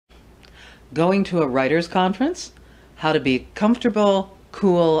Going to a writer's conference, how to be comfortable,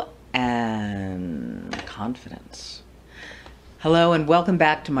 cool, and confident. Hello and welcome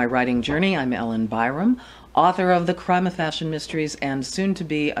back to my writing journey. I'm Ellen Byerrum, author of The Crime of Fashion Mysteries and soon to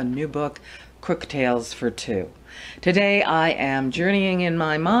be a new book, Crook Tales for Two. Today I am journeying in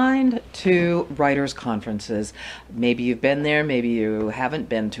my mind to writers' conferences. Maybe you've been there, maybe you haven't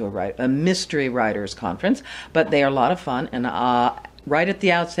been to a mystery writers' conference, but they are a lot of fun. And right at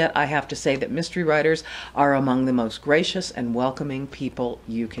the outset, I have to say that mystery writers are among the most gracious and welcoming people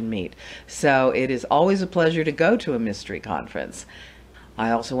you can meet. So it is always a pleasure to go to a mystery conference.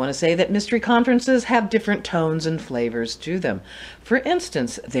 I also want to say that mystery conferences have different tones and flavors to them. For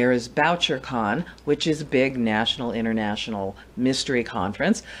instance, there is BoucherCon, which is a big national, international mystery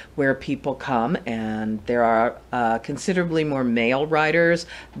conference where people come, and there are considerably more male writers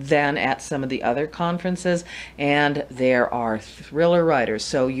than at some of the other conferences, and there are thriller writers.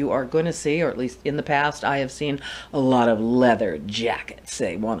 So you are going to see, or at least in the past, I have seen a lot of leather jackets.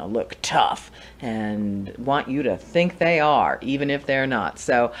 They want to look tough and want you to think they are, even if they're not.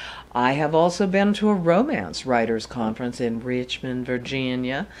 So I have also been to a romance writers conference in Richmond,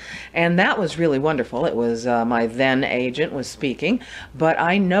 Virginia, and that was really wonderful. It was my then agent was speaking, but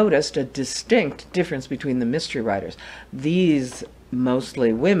I noticed a distinct difference between the mystery writers. These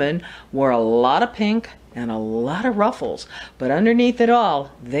mostly women wore a lot of pink and a lot of ruffles, but underneath it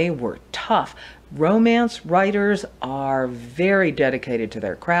all, they were tough. Romance writers are very dedicated to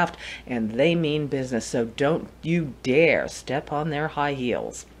their craft and they mean business, so don't you dare step on their high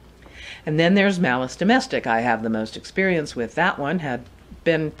heels. And then there's Malice Domestic. I have the most experience with that one, had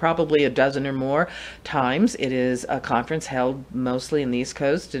been probably a dozen or more times. It is a conference held mostly in the East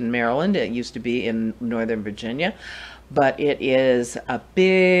Coast in Maryland. It used to be in Northern Virginia. But it is a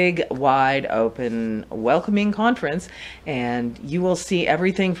big, wide open, welcoming conference, and you will see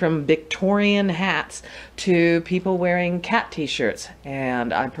everything from Victorian hats to people wearing cat t-shirts.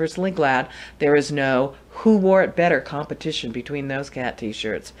 And I'm personally glad there is no who wore it better competition between those cat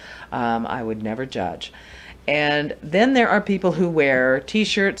t-shirts. I would never judge. And then there are people who wear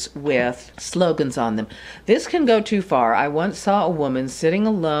t-shirts with slogans on them. This can go too far. I once saw a woman sitting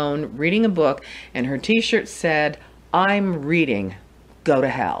alone reading a book, and her t-shirt said, "I'm reading, go to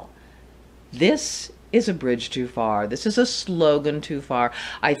hell." This is a bridge too far. This is a slogan too far.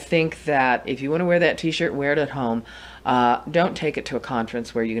 I think that if you want to wear that t-shirt, wear it at home. Don't take it to a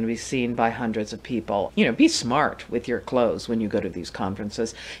conference where you're going to be seen by hundreds of people. You know, be smart with your clothes when you go to these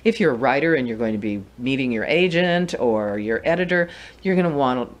conferences. If you're a writer and you're going to be meeting your agent or your editor, you're going to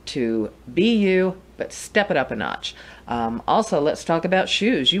want to be you, but step it up a notch. Also, let's talk about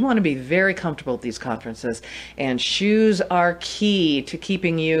shoes. You want to be very comfortable at these conferences, and shoes are key to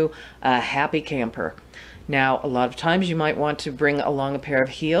keeping you a happy camper. Now, a lot of times you might want to bring along a pair of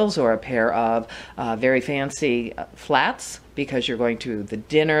heels or a pair of very fancy flats because you're going to the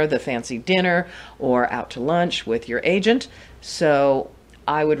dinner, the fancy dinner, or out to lunch with your agent. So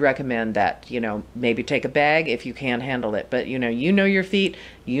I would recommend that, maybe take a bag if you can't handle it. But, you know your feet,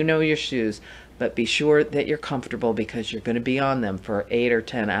 you know your shoes. But be sure that you're comfortable because you're going to be on them for 8 or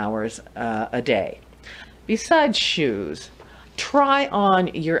 10 hours a day. Besides shoes, try on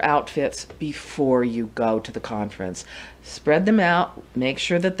your outfits before you go to the conference. Spread them out, make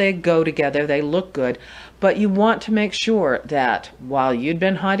sure that they go together, they look good, but you want to make sure that while you'd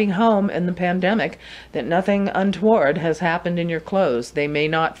been hiding home in the pandemic, that nothing untoward has happened in your clothes. They may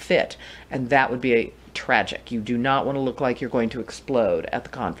not fit, and that would be tragic. You do not want to look like you're going to explode at the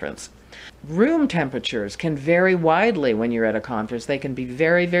conference. Room temperatures can vary widely when you're at a conference. They can be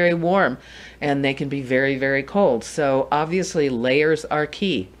very, very warm, and they can be very, very cold. So obviously layers are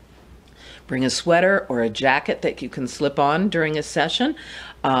key. Bring a sweater or a jacket that you can slip on during a session.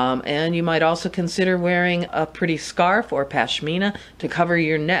 And you might also consider wearing a pretty scarf or pashmina to cover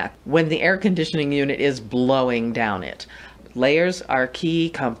your neck when the air conditioning unit is blowing down it. Layers are key,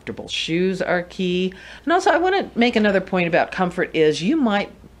 comfortable shoes are key. And also I want to make another point about comfort is you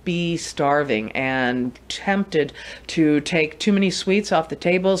might be starving and tempted to take too many sweets off the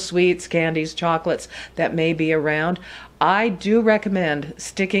table, sweets, candies, chocolates that may be around. I do recommend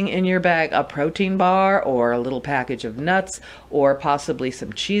sticking in your bag a protein bar or a little package of nuts or possibly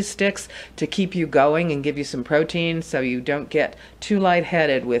some cheese sticks to keep you going and give you some protein so you don't get too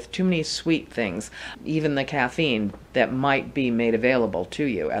lightheaded with too many sweet things, even the caffeine that might be made available to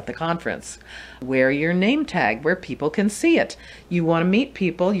you at the conference. Wear your name tag where people can see it. You want to meet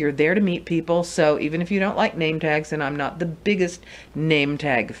people, you're there to meet people, so even if you don't like name tags, and I'm not the biggest name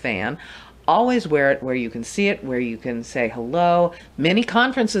tag fan, always wear it where you can see it, where you can say hello. Many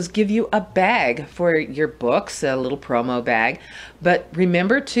conferences give you a bag for your books, a little promo bag. But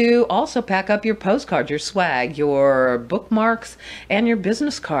remember to also pack up your postcards, your swag, your bookmarks, and your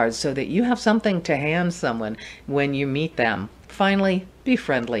business cards so that you have something to hand someone when you meet them. Finally, be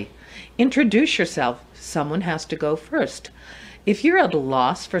friendly. Introduce yourself. Someone has to go first. If you're at a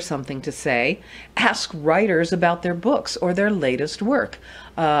loss for something to say, ask writers about their books or their latest work.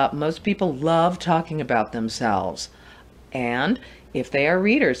 Most people love talking about themselves. And if they are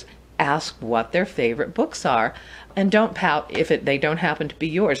readers, ask what their favorite books are. And don't pout if they don't happen to be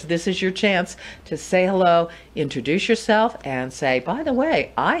yours. This is your chance to say hello, introduce yourself, and say, by the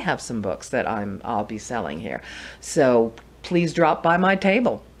way, I have some books that I'll be selling here. So please drop by my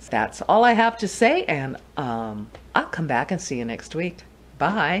table. That's all I have to say, and I'll come back and see you next week.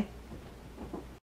 Bye.